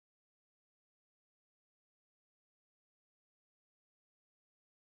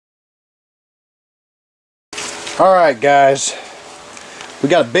Alright guys, we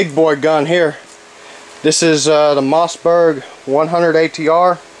got a big boy gun here. This is the Mossberg 100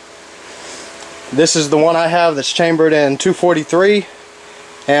 ATR. This is the one I have that's chambered in 243,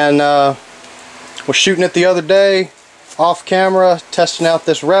 and was shooting it the other day off camera, testing out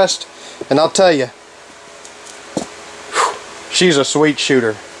this rest, and I'll tell you, she's a sweet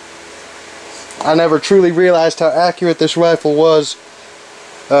shooter. I never truly realized how accurate this rifle was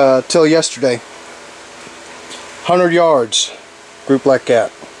till yesterday. 100 yards, group like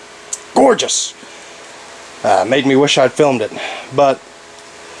that. Gorgeous! Made me wish I'd filmed it. But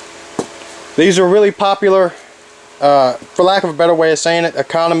these are really popular, for lack of a better way of saying it,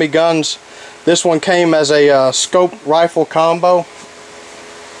 economy guns. This one came as a scope rifle combo,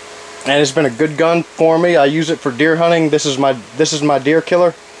 and it's been a good gun for me. I use it for deer hunting. This is my deer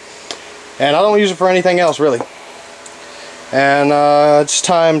killer, and I don't use it for anything else really. And it's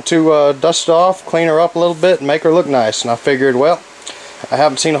time to dust it off, clean her up a little bit, and make her look nice. And I figured, well, I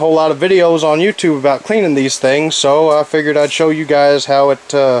haven't seen a whole lot of videos on YouTube about cleaning these things, so I figured I'd show you guys how it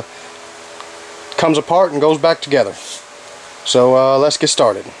comes apart and goes back together. So let's get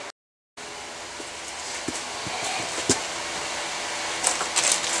started.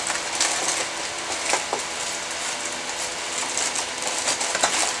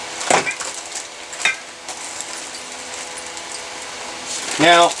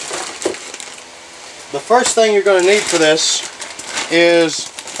 Now, the first thing you're going to need for this is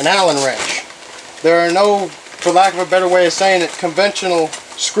an Allen wrench. There are no, for lack of a better way of saying it, conventional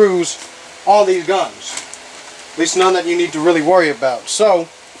screws on these guns. At least none that you need to really worry about. So,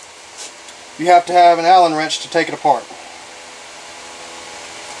 you have to have an Allen wrench to take it apart.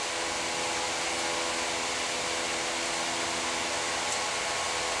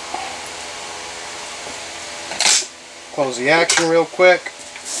 Close the action real quick.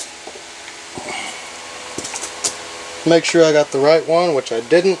 Make sure I got the right one, which I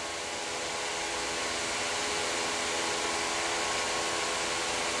didn't.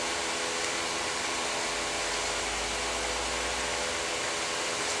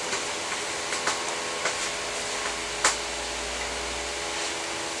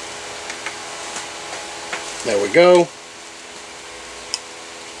 There we go.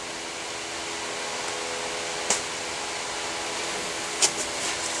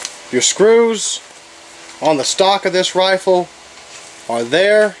 Your screws on the stock of this rifle are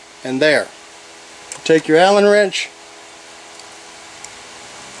there and there. Take your Allen wrench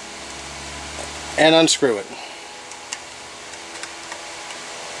and unscrew it.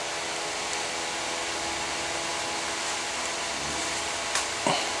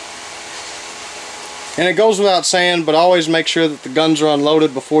 And it goes without saying, but always make sure that the guns are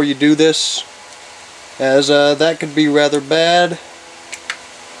unloaded before you do this, as that could be rather bad.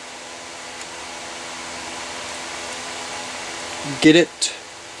 Get it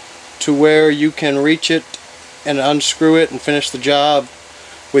to where you can reach it and unscrew it and finish the job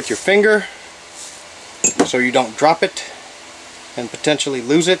with your finger, so you don't drop it and potentially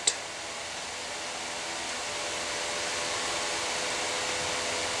lose it.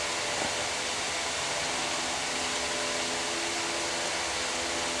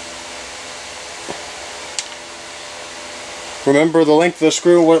 Remember the length of the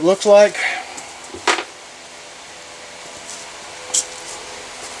screw, what it looks like.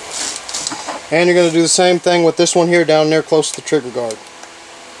 And you're going to do the same thing with this one here down there close to the trigger guard.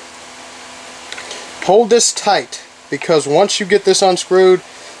 Hold this tight, because once you get this unscrewed,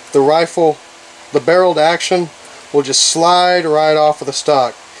 the rifle, the barreled action will just slide right off of the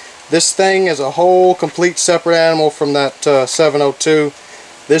stock. This thing is a whole complete separate animal from that 702.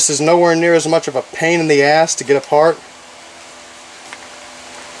 This is nowhere near as much of a pain in the ass to get apart.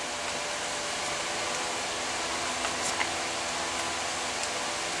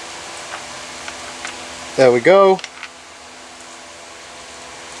 There we go.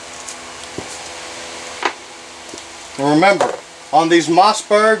 And remember, on these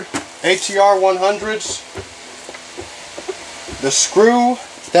Mossberg ATR 100s, the screw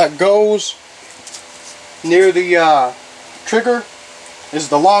that goes near the trigger is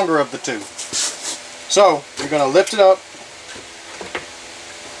the longer of the two. So, you're going to lift it up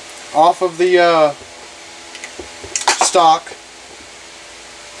off of the stock,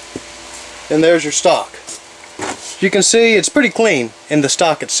 and there's your stock. You can see it's pretty clean in the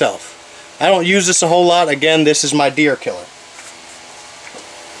stock itself. I don't use this a whole lot. Again, this is my deer killer.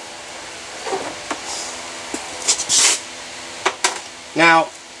 Now,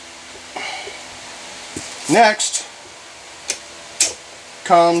 next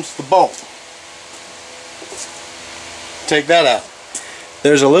comes the bolt. Take that out.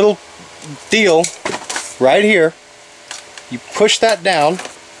 There's a little deal right here. You push that down.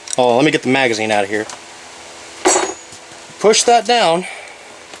 Oh, let me get the magazine out of here. Push that down,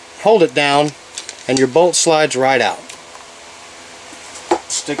 hold it down, and your bolt slides right out.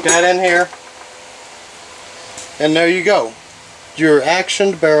 Stick that in here, and there you go. Your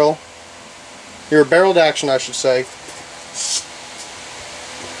actioned barrel, your barreled action, I should say.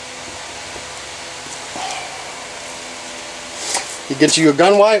 You get you a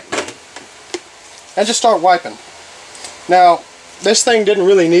gun wipe, and just start wiping. Now, this thing didn't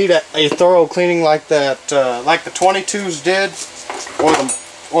really need a thorough cleaning like that, like the 22s did,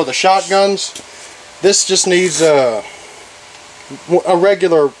 or the shotguns. This just needs a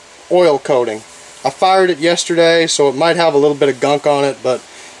regular oil coating. I fired it yesterday, so it might have a little bit of gunk on it, but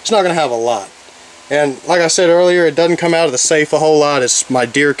it's not going to have a lot. And like I said earlier, it doesn't come out of the safe a whole lot. It's my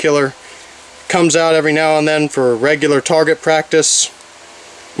deer killer. Comes out every now and then for regular target practice.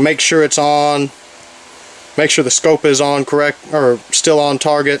 Make sure it's on. Make sure the scope is on correct, or still on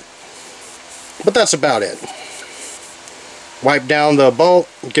target. But that's about it. Wipe down the bolt,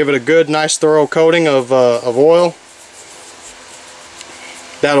 give it a good, nice, thorough coating of oil.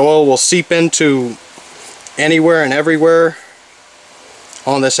 That oil will seep into anywhere and everywhere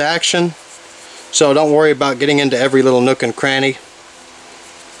on this action. So don't worry about getting into every little nook and cranny.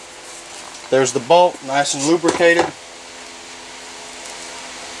 There's the bolt, nice and lubricated.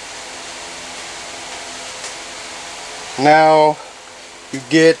 Now you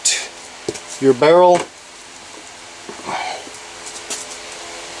get your barrel.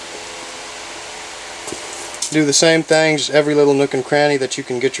 Do the same things, every little nook and cranny that you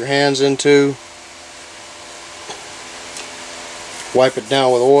can get your hands into. Wipe it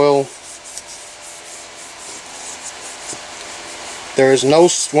down with oil. There is no,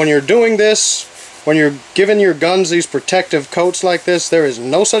 when you're doing this, when you're giving your guns these protective coats like this, there is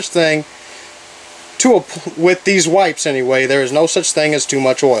no such thing with these wipes anyway, there is no such thing as too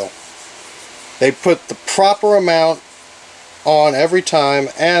much oil. They put the proper amount on every time,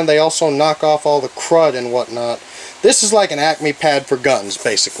 and they also knock off all the crud and whatnot. This is like an Acme pad for guns,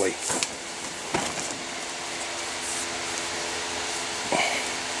 basically.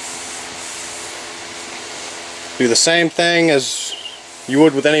 Do the same thing as you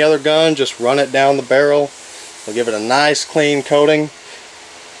would with any other gun, just run it down the barrel. It'll give it a nice clean coating.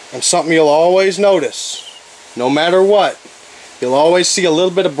 And something you'll always notice, no matter what, you'll always see a little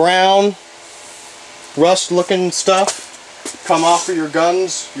bit of brown, rust looking stuff come off of your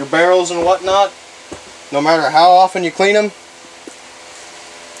guns, your barrels and whatnot, no matter how often you clean them.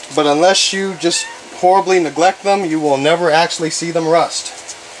 But unless you just horribly neglect them, you will never actually see them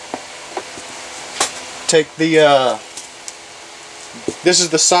rust. Take the, this is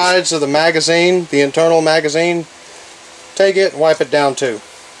the sides of the magazine, the internal magazine. Take it and wipe it down too.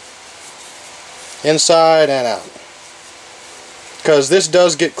 Inside and out, because this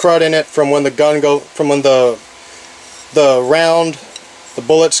does get crud in it from when the the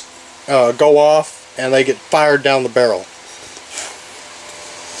bullets go off and they get fired down the barrel.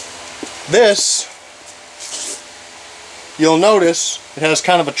 This, you'll notice, it has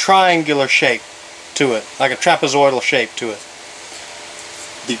kind of a triangular shape to it, like a trapezoidal shape to it.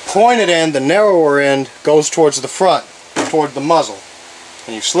 The pointed end, the narrower end, goes towards the front, toward the muzzle.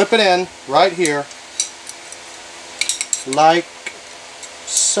 And you slip it in right here like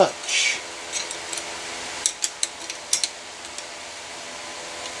such.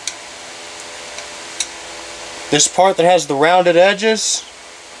 This part that has the rounded edges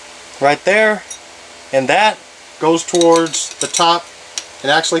right there, and that goes towards the top. It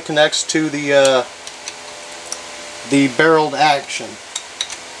actually connects to the barreled action.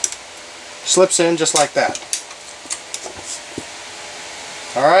 Slips in just like that.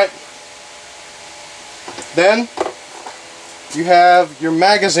 Alright, then you have your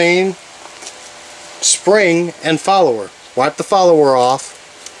magazine, spring, and follower. Wipe the follower off.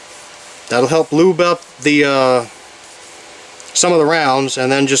 That'll help lube up the some of the rounds, and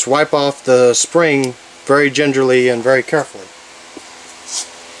then just wipe off the spring very gingerly and very carefully.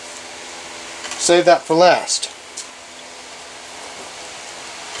 Save that for last.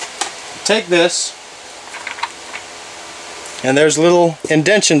 Take this, and there's little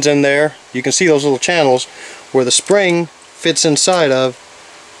indentions in there. You can see those little channels where the spring fits inside of,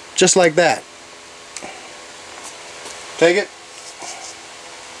 just like that. Take it.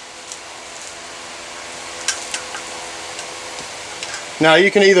 Now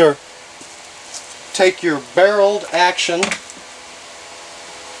you can either take your barreled action,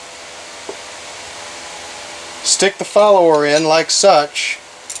 stick the follower in like such,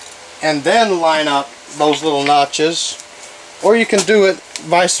 and then line up those little notches, or you can do it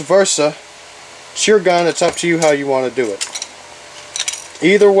vice versa It's your gun, it's up to you how you want to do it.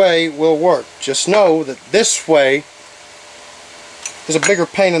 Either way will work. Just know that this way is a bigger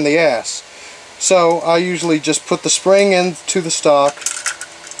pain in the ass. So I usually just put the spring into the stock.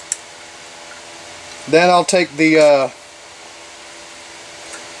 Then I'll take the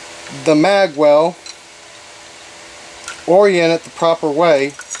mag well, orient it the proper way,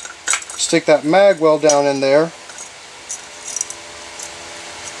 stick that mag well down in there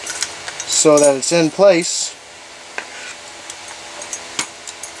so that it's in place.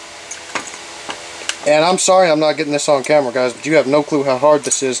 And I'm sorry I'm not getting this on camera, guys, but you have no clue how hard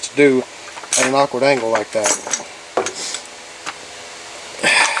this is to do at an awkward angle like that.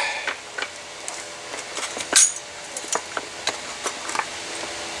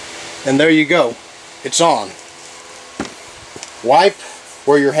 And there you go. It's on. Wipe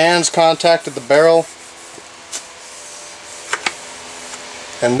where your hands contacted the barrel.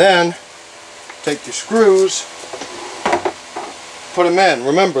 And then take your screws, put them in.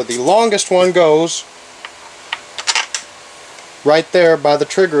 Remember, the longest one goes right there by the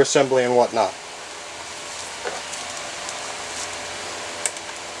trigger assembly and whatnot.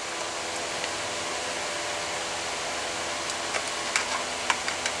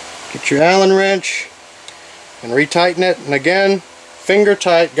 Get your Allen wrench and retighten it. And again, finger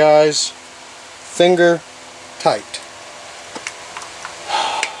tight, guys. Finger tight.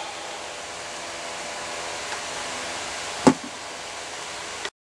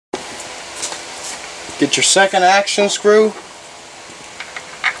 Get your second action screw.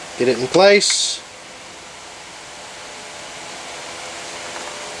 Get it in place.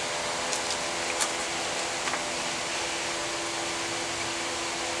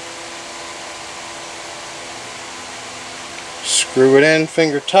 Screw it in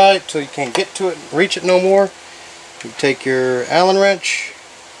finger tight till you can't get to it, reach it no more. You take your Allen wrench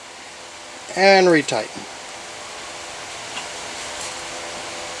and retighten.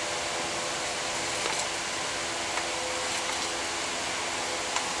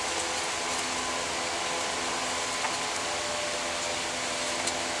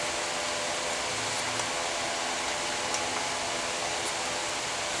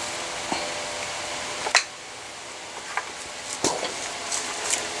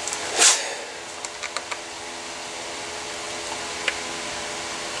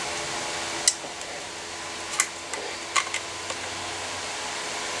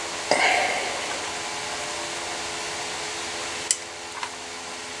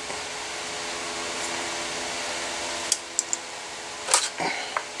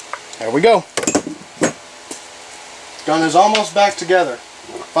 There we go. Gun is almost back together.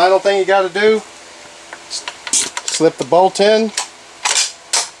 Final thing you got to do, slip the bolt in,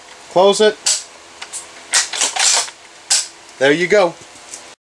 close it. There you go.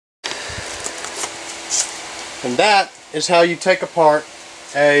 And that is how you take apart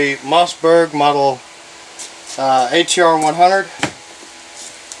a Mossberg Model ATR 100.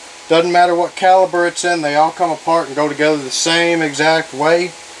 Doesn't matter what caliber it's in, they all come apart and go together the same exact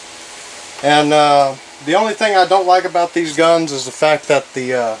way. And the only thing I don't like about these guns is the fact that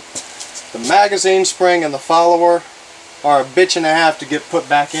the magazine spring and the follower are a bitch and a half to get put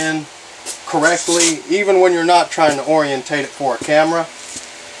back in correctly, even when you're not trying to orientate it for a camera.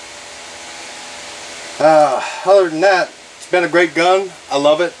 Other than that, it's been a great gun. I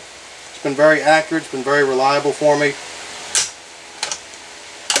love it. It's been very accurate. It's been very reliable for me.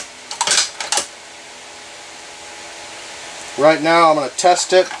 Right now I'm going to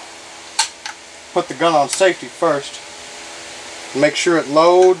test it. Put the gun on safety first. Make sure it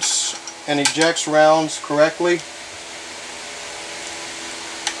loads and ejects rounds correctly.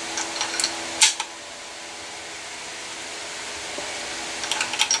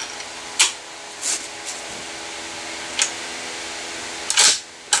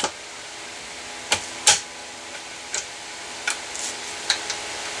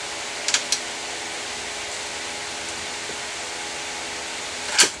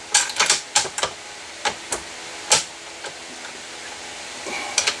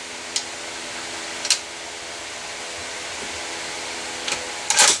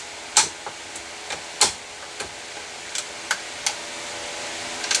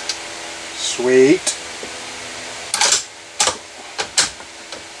 Sweet.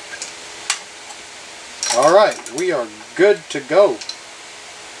 Alright, we are good to go.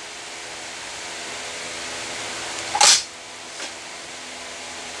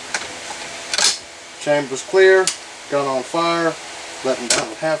 Chamber's clear, gun on fire, letting down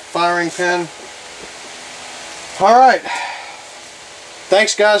the half firing pin. Alright,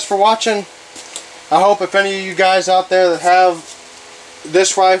 thanks guys for watching. I hope if any of you guys out there that have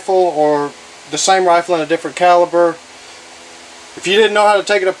this rifle or the same rifle in a different caliber. If you didn't know how to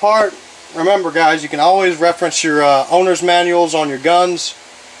take it apart, remember guys, you can always reference your owner's manuals on your guns.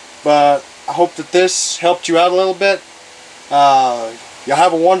 But I hope that this helped you out a little bit. Y'all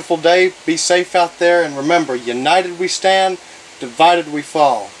have a wonderful day. Be safe out there, and remember, united we stand, divided we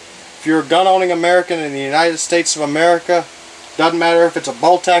fall. If you're a gun-owning American in the United States of America, doesn't matter if it's a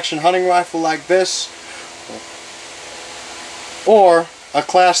bolt-action hunting rifle like this or a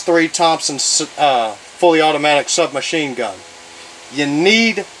Class 3 Thompson fully automatic submachine gun, you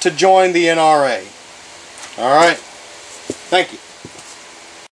need to join the NRA. Alright? Thank you.